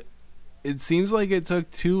 And it seems like it took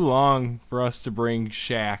too long for us to bring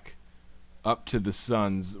Shaq up to the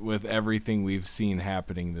Suns with everything we've seen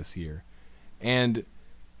happening this year. And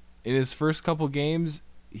in his first couple games,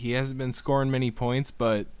 he hasn't been scoring many points,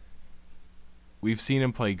 but we've seen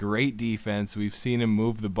him play great defense. We've seen him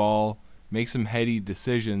move the ball, make some heady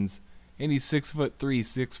decisions, and he's 6'3",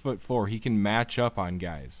 6'4". He can match up on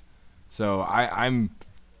guys. So I'm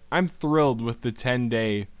thrilled with the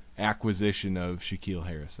 10-day acquisition of Shaquille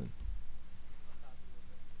Harrison.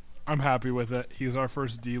 I'm happy with it. He's our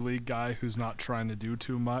first D-League guy who's not trying to do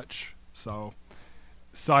too much. So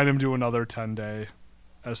sign him to another 10-day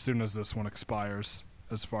as soon as this one expires,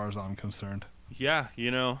 as far as I'm concerned. Yeah,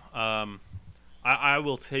 I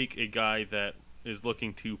will take a guy that is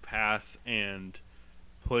looking to pass and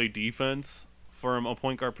play defense from a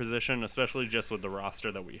point guard position, especially just with the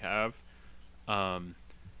roster that we have. I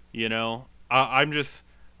think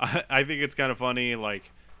it's kind of funny,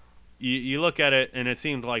 like, you look at it, and it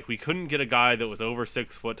seemed like we couldn't get a guy that was over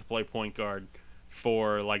 6 foot to play point guard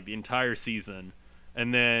for, like, the entire season.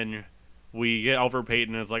 And then we get Elfrid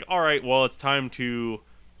Payton, and it's like, all right, well, it's time to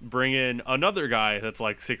bring in another guy that's,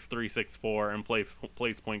 like, 6'3", 6'4", and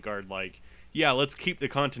plays point guard. Like, yeah, let's keep the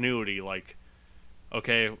continuity. Like,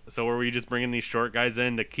 okay, so are we just bringing these short guys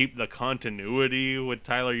in to keep the continuity with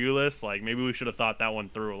Tyler Ulis? Like, maybe we should have thought that one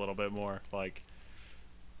through a little bit more. Like,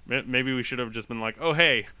 maybe we should have just been like, oh,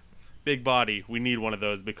 hey, big body, we need one of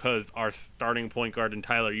those because our starting point guard in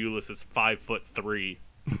Tyler Ulis is 5'3".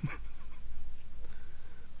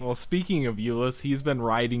 Well, speaking of Ulis, he's been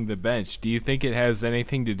riding the bench. Do you think it has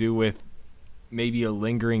anything to do with maybe a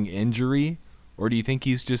lingering injury, or do you think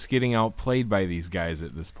he's just getting outplayed by these guys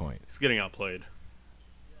at this point? He's getting outplayed.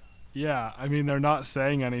 Yeah, I mean, they're not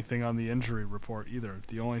saying anything on the injury report either.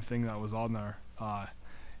 The only thing that was on there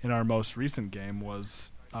in our most recent game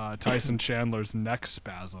was Tyson Chandler's neck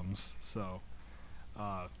spasms. So,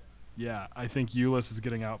 yeah, I think Ulis is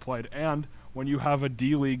getting outplayed. And when you have a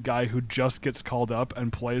D-League guy who just gets called up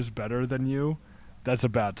and plays better than you, that's a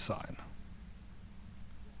bad sign.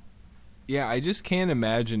 Yeah, I just can't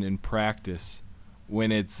imagine in practice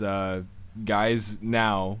when it's guys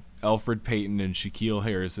now, Elfrid Payton and Shaquille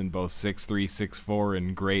Harrison, both 6'3", 6'4",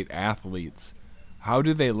 and great athletes. How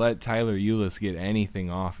do they let Tyler Ulis get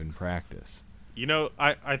anything off in practice?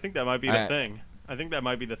 I think that might be the thing. I think that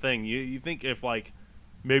might be the thing. You think if, like,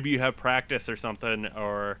 maybe you have practice or something,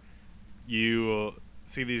 or you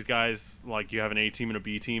see these guys, like, you have an A team and a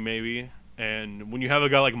B team maybe, and when you have a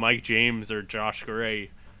guy like Mike James or Josh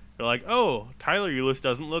Gray, you're like, oh, Tyler Ulis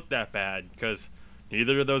doesn't look that bad because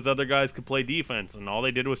neither of those other guys could play defense, and all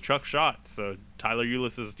they did was chuck shots, so Tyler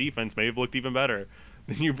Ulis' defense may have looked even better.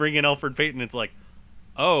 Then you bring in Elfrid Payton, it's like,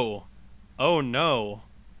 oh no.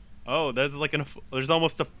 Oh, that's like there's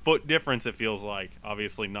almost a foot difference, it feels like.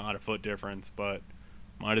 Obviously not a foot difference, but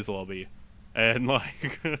might as well be. And,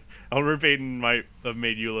 like, Elfrid Payton might have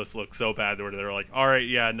made Ulis look so bad where they're like, all right,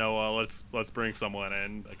 yeah, no, let's bring someone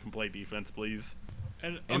in that can play defense, please.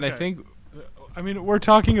 And I think... I mean, we're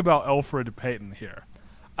talking about Elfrid Payton here.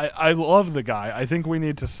 I love the guy. I think we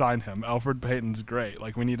need to sign him. Elfrid Payton's great.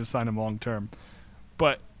 Like, we need to sign him long term.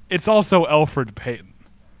 But it's also Elfrid Payton.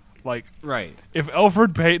 Like, right. If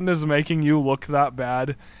Elfrid Payton is making you look that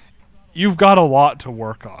bad, you've got a lot to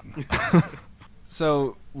work on.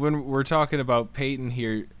 So when we're talking about Payton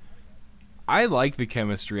here, I like the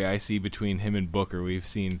chemistry I see between him and Booker. We've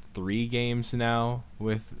seen 3 games now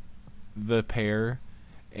with the pair,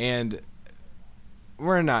 and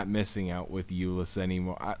we're not missing out with Ulis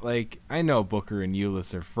anymore. I know Booker and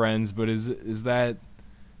Ulis are friends, but is that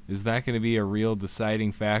going to be a real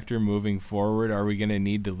deciding factor moving forward? Are we going to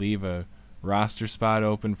need to leave a roster spot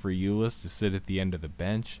open for Ulis to sit at the end of the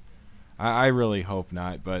bench? I really hope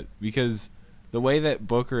not, but because the way that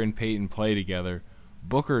Booker and Payton play together,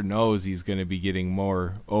 Booker knows he's going to be getting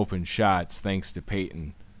more open shots thanks to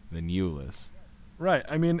Payton than Ulis. Right.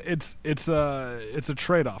 I mean, it's a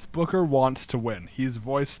trade-off. Booker wants to win. He's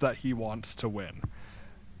voiced that he wants to win.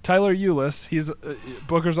 Tyler Ulis,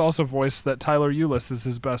 Booker's also voiced that Tyler Ulis is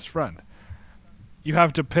his best friend. You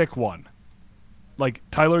have to pick one. Like,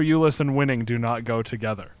 Tyler Ulis and winning do not go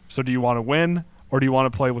together. So do you want to win, or do you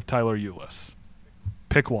want to play with Tyler Ulis?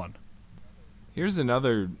 Pick one. Here's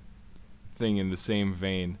another thing in the same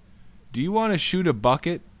vein. Do you want to shoot a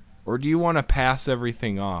bucket or do you want to pass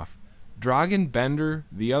everything off? Dragan Bender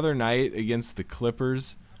the other night against the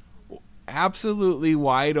Clippers, absolutely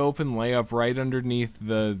wide open layup right underneath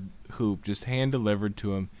the hoop, just hand delivered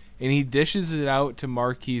to him, and he dishes it out to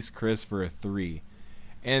Marquise Chris for a 3.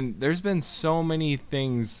 And there's been so many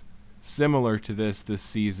things similar to this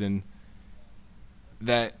season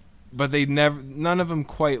but none of them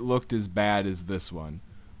quite looked as bad as this one.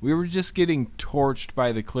 We were just getting torched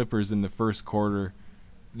by the Clippers in the first quarter.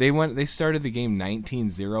 They started the game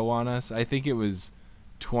 19-0 on us. I think it was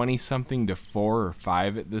 20-something to 4 or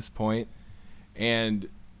 5 at this point. And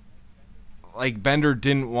like Bender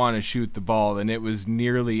didn't want to shoot the ball, and it was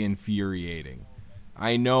nearly infuriating.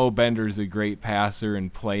 I know Bender's a great passer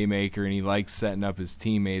and playmaker, and he likes setting up his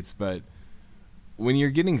teammates, but when you're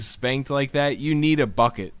getting spanked like that, you need a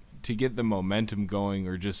bucket to get the momentum going,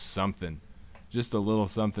 or just something. Just a little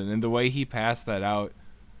something. And the way he passed that out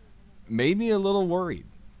made me a little worried.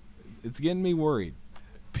 It's getting me worried.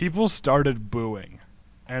 People started booing,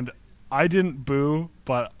 and I didn't boo,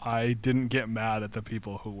 but I didn't get mad at the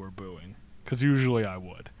people who were booing, because usually I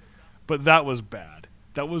would. But that was bad.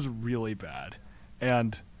 That was really bad.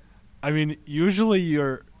 And, I mean, usually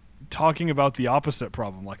you're talking about the opposite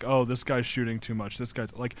problem, like, oh, this guy's shooting too much, this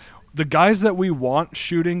guy's, like, the guys that we want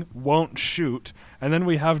shooting won't shoot, and then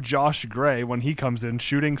we have Josh Gray, when he comes in,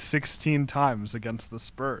 shooting 16 times against the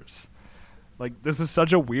Spurs. Like, this is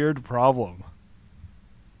such a weird problem.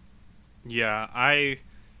 Yeah, I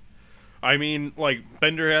mean, like,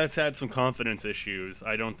 Bender has had some confidence issues.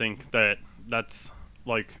 I don't think that that's,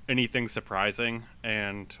 like, anything surprising.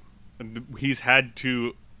 And he's had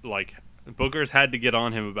to, like, Booker's had to get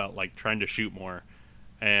on him about, like, trying to shoot more.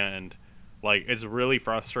 And, like, it's really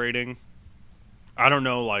frustrating. I don't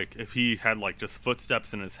know, like, if he had, like, just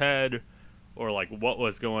footsteps in his head or, like, what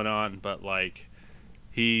was going on. But, like,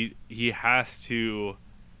 he has to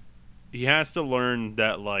learn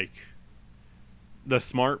that, like, the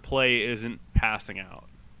smart play isn't passing out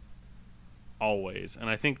always. And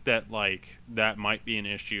I think that, like, that might be an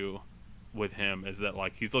issue with him, is that,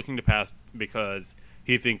 like, he's looking to pass because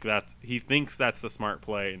he thinks that's the smart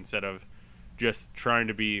play, instead of just trying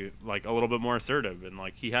to be, like, a little bit more assertive. And,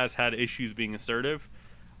 like, he has had issues being assertive.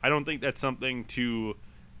 I don't think that's something to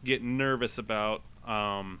get nervous about.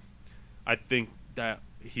 I think that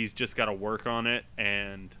he's just got to work on it.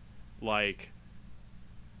 And, like,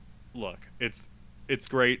 look, it's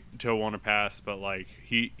great to want to pass, but, like,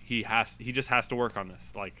 he just has to work on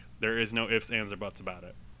this. Like, there is no ifs, ands, or buts about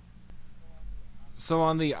it. So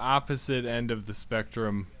on the opposite end of the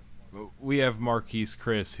spectrum, we have Marquise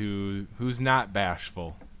Chris, who's not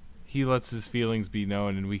bashful. He lets his feelings be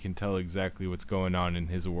known, and we can tell exactly what's going on in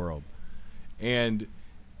his world. And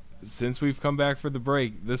since we've come back for the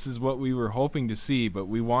break, this is what we were hoping to see, but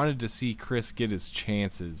we wanted to see Chris get his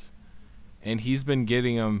chances. And he's been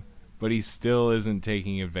getting them, but he still isn't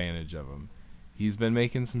taking advantage of them. He's been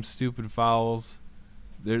making some stupid fouls.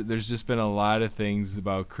 There's just been a lot of things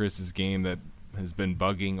about Chris's game that has been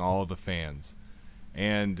bugging all the fans.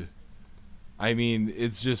 And, I mean,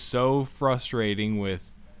 it's just so frustrating with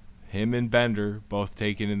him and Bender both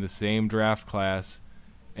taken in the same draft class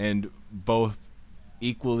and both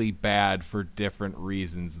equally bad for different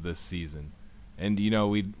reasons this season. And, you know,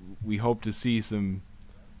 we hope to see some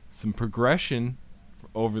progression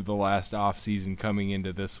over the last offseason coming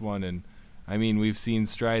into this one. And, I mean, we've seen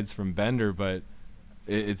strides from Bender, but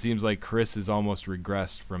it seems like Chris has almost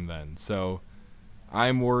regressed from then. So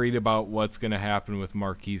I'm worried about what's going to happen with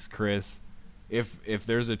Marquise Chris. If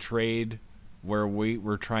there's a trade where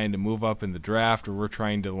we're trying to move up in the draft, or we're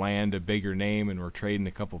trying to land a bigger name and we're trading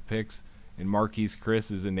a couple picks, and Marquise Chris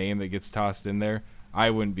is a name that gets tossed in there, I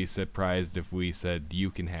wouldn't be surprised if we said, you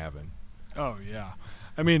can have him. Oh, yeah.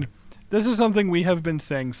 I mean, this is something we have been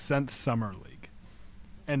saying since Summer League.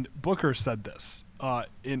 And Booker said this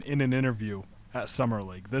in an interview at Summer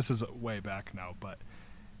League. This is way back now, but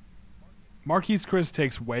Marquise Chris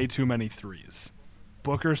takes way too many threes.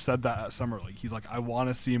 Booker said that at Summer League. He's like, I want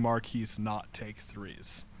to see Marquise not take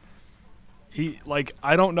threes.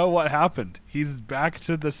 I don't know what happened. He's back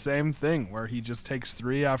to the same thing where he just takes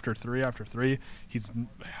three after three after three. He's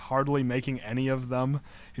hardly making any of them.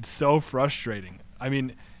 It's so frustrating. I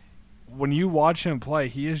mean, when you watch him play,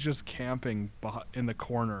 he is just camping in the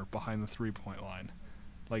corner behind the three-point line.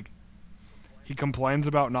 Like, he complains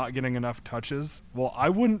about not getting enough touches. Well, I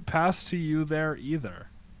wouldn't pass to you there either.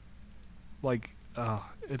 Like,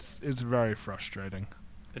 it's very frustrating.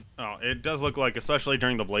 It does look like, especially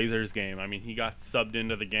during the Blazers game. I mean, he got subbed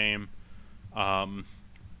into the game.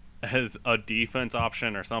 as a defense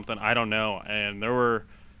option or something. I don't know. And there were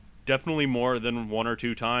definitely more than one or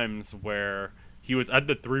two times where he was at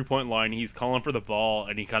the 3-point line, he's calling for the ball,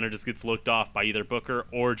 and he kind of just gets looked off by either Booker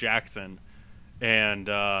or Jackson. And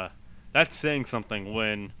that's saying something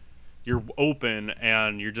when you're open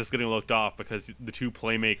and you're just getting looked off because the two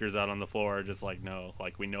playmakers out on the floor are just like, no,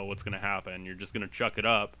 like, we know what's going to happen. You're just going to chuck it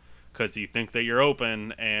up because you think that you're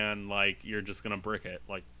open and, like, you're just going to brick it.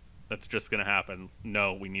 Like, that's just going to happen.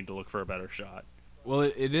 No, we need to look for a better shot. Well,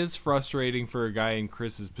 it is frustrating for a guy in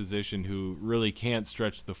Chris's position who really can't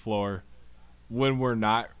stretch the floor when we're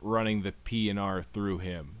not running the P&R through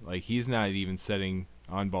him. Like, he's not even setting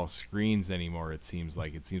on-ball screens anymore, it seems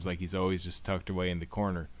like. It seems like he's always just tucked away in the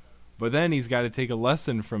corner. But then he's got to take a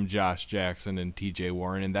lesson from Josh Jackson and TJ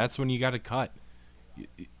Warren, and that's when you got to cut.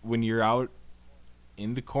 When you're out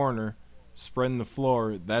in the corner, spreading the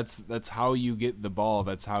floor, that's how you get the ball.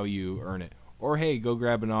 That's how you earn it. Or, hey, go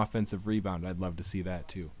grab an offensive rebound. I'd love to see that,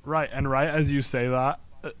 too. Right, and right as you say that,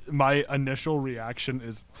 my initial reaction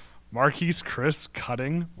is, Marquise Chris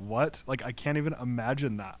cutting? What? Like, I can't even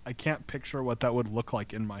imagine that. I can't picture what that would look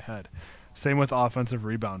like in my head. Same with offensive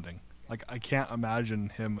rebounding. Like, I can't imagine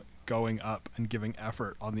him going up and giving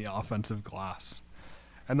effort on the offensive glass.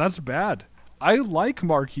 And that's bad. I like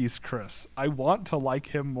Marquise Chris. I want to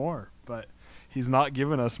like him more, but he's not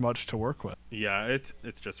given us much to work with. Yeah, it's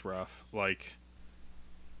just rough. Like,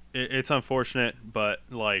 it's unfortunate, but,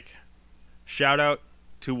 like, shout out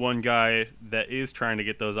to one guy that is trying to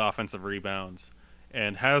get those offensive rebounds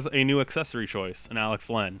and has a new accessory choice, in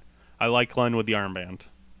Alex Len. I like Len with the armband.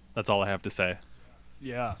 That's all I have to say.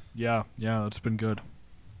 Yeah, that's been good.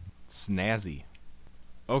 Snazzy.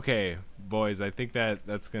 Okay, boys, I think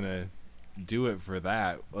that's going to do it for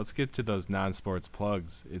that. Let's get to those non-sports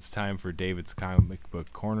plugs. It's time for David's Comic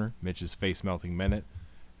Book Corner, Mitch's Face-Melting Minute,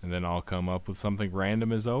 and then I'll come up with something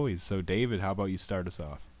random as always. So, David, how about you start us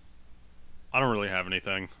off? I don't really have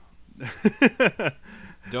anything.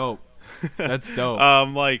 Dope. That's dope.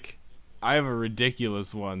 Like, I have a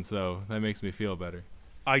ridiculous one, so that makes me feel better.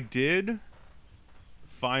 I did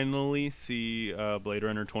finally see Blade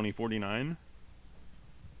Runner 2049,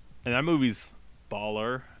 and that movie's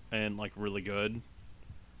baller and, like, really good.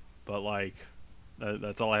 But, like,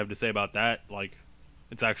 that's all I have to say about that. Like,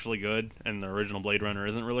 it's actually good, and the original Blade Runner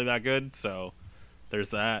isn't really that good, so there's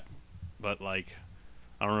that. But, like,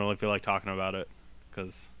 I don't really feel like talking about it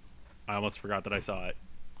because I almost forgot that I saw it.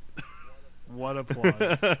 What a plug.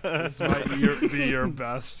 This might be your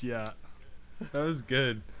best yet. That was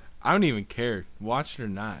good. I don't even care. Watch it or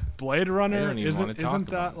not. Blade Runner, isn't that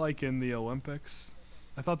that like in the Olympics?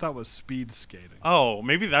 I thought that was speed skating. Oh,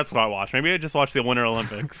 maybe that's what I watched. Maybe I just watched the Winter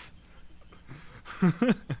Olympics.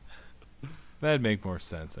 That'd make more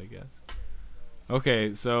sense, I guess.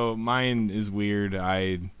 Okay, so mine is weird.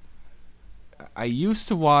 I used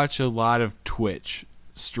to watch a lot of Twitch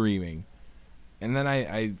streaming, and then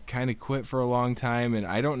I kind of quit for a long time, and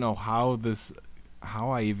I don't know how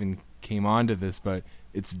I even came onto this, but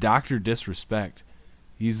it's Dr. Disrespect.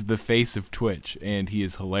 He's the face of Twitch, and he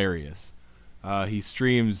is hilarious. He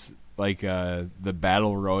streams like the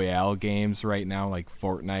Battle Royale games right now, like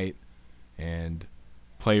Fortnite and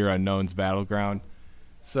PlayerUnknown's Battleground.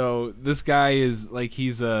 So this guy is like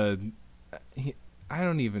I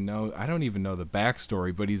don't even know the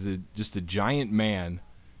backstory, but he's just a giant man,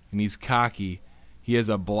 and he's cocky. He has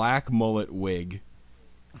a black mullet wig,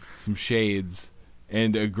 some shades,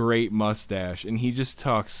 and a great mustache, and he just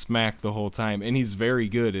talks smack the whole time, and he's very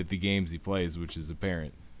good at the games he plays, which is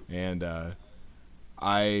apparent. And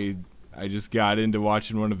I just got into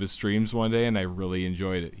watching one of his streams one day, and I really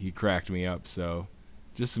enjoyed it. He cracked me up, so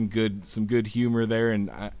just some good humor there, and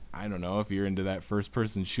I don't know if you're into that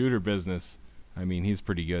first-person shooter business. I mean, he's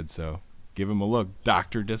pretty good, so give him a look.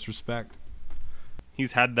 Dr. Disrespect.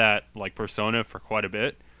 He's had that, like, persona for quite a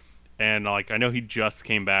bit, and, like, I know he just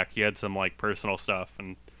came back. He had some, like, personal stuff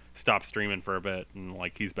and stopped streaming for a bit, and,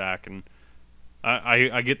 like, he's back, and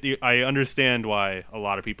I understand why a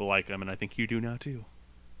lot of people like him, and I think you do now too.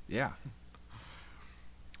 Yeah.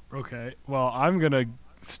 Okay, well, I'm gonna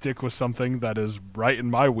stick with something that is right in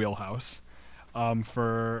my wheelhouse.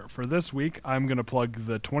 For this week, I'm going to plug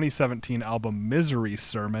the 2017 album Misery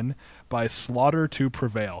Sermon by Slaughter to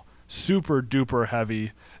Prevail. Super duper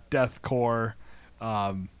heavy, deathcore,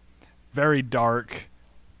 very dark.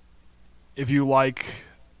 If you like,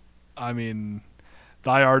 I mean,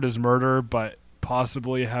 Thy Art is Murder, but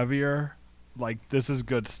possibly heavier, like, this is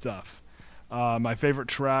good stuff. My favorite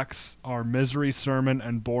tracks are Misery Sermon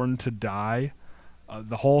and Born to Die.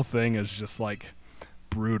 The whole thing is just, like,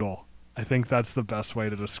 brutal. I think that's the best way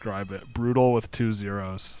to describe it. Brutal with 2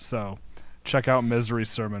 zeros. So check out Misery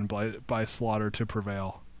Sermon by Slaughter to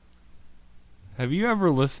Prevail. Have you ever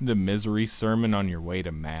listened to Misery Sermon on your way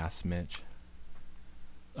to Mass, Mitch?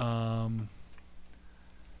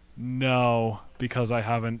 No, because I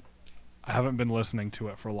haven't been listening to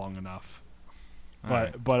it for long enough.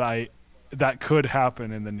 But that could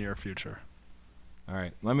happen in the near future. All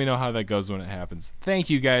right. Let me know how that goes when it happens. Thank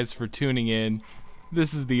you guys for tuning in.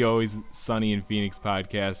 This is the Always Sunny in Phoenix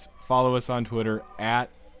podcast. Follow us on Twitter at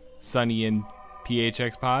Sunny in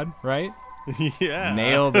PHX Pod, right? Yeah.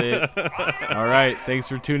 Nailed it. All right. Thanks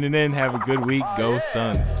for tuning in. Have a good week. Go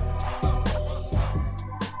Suns.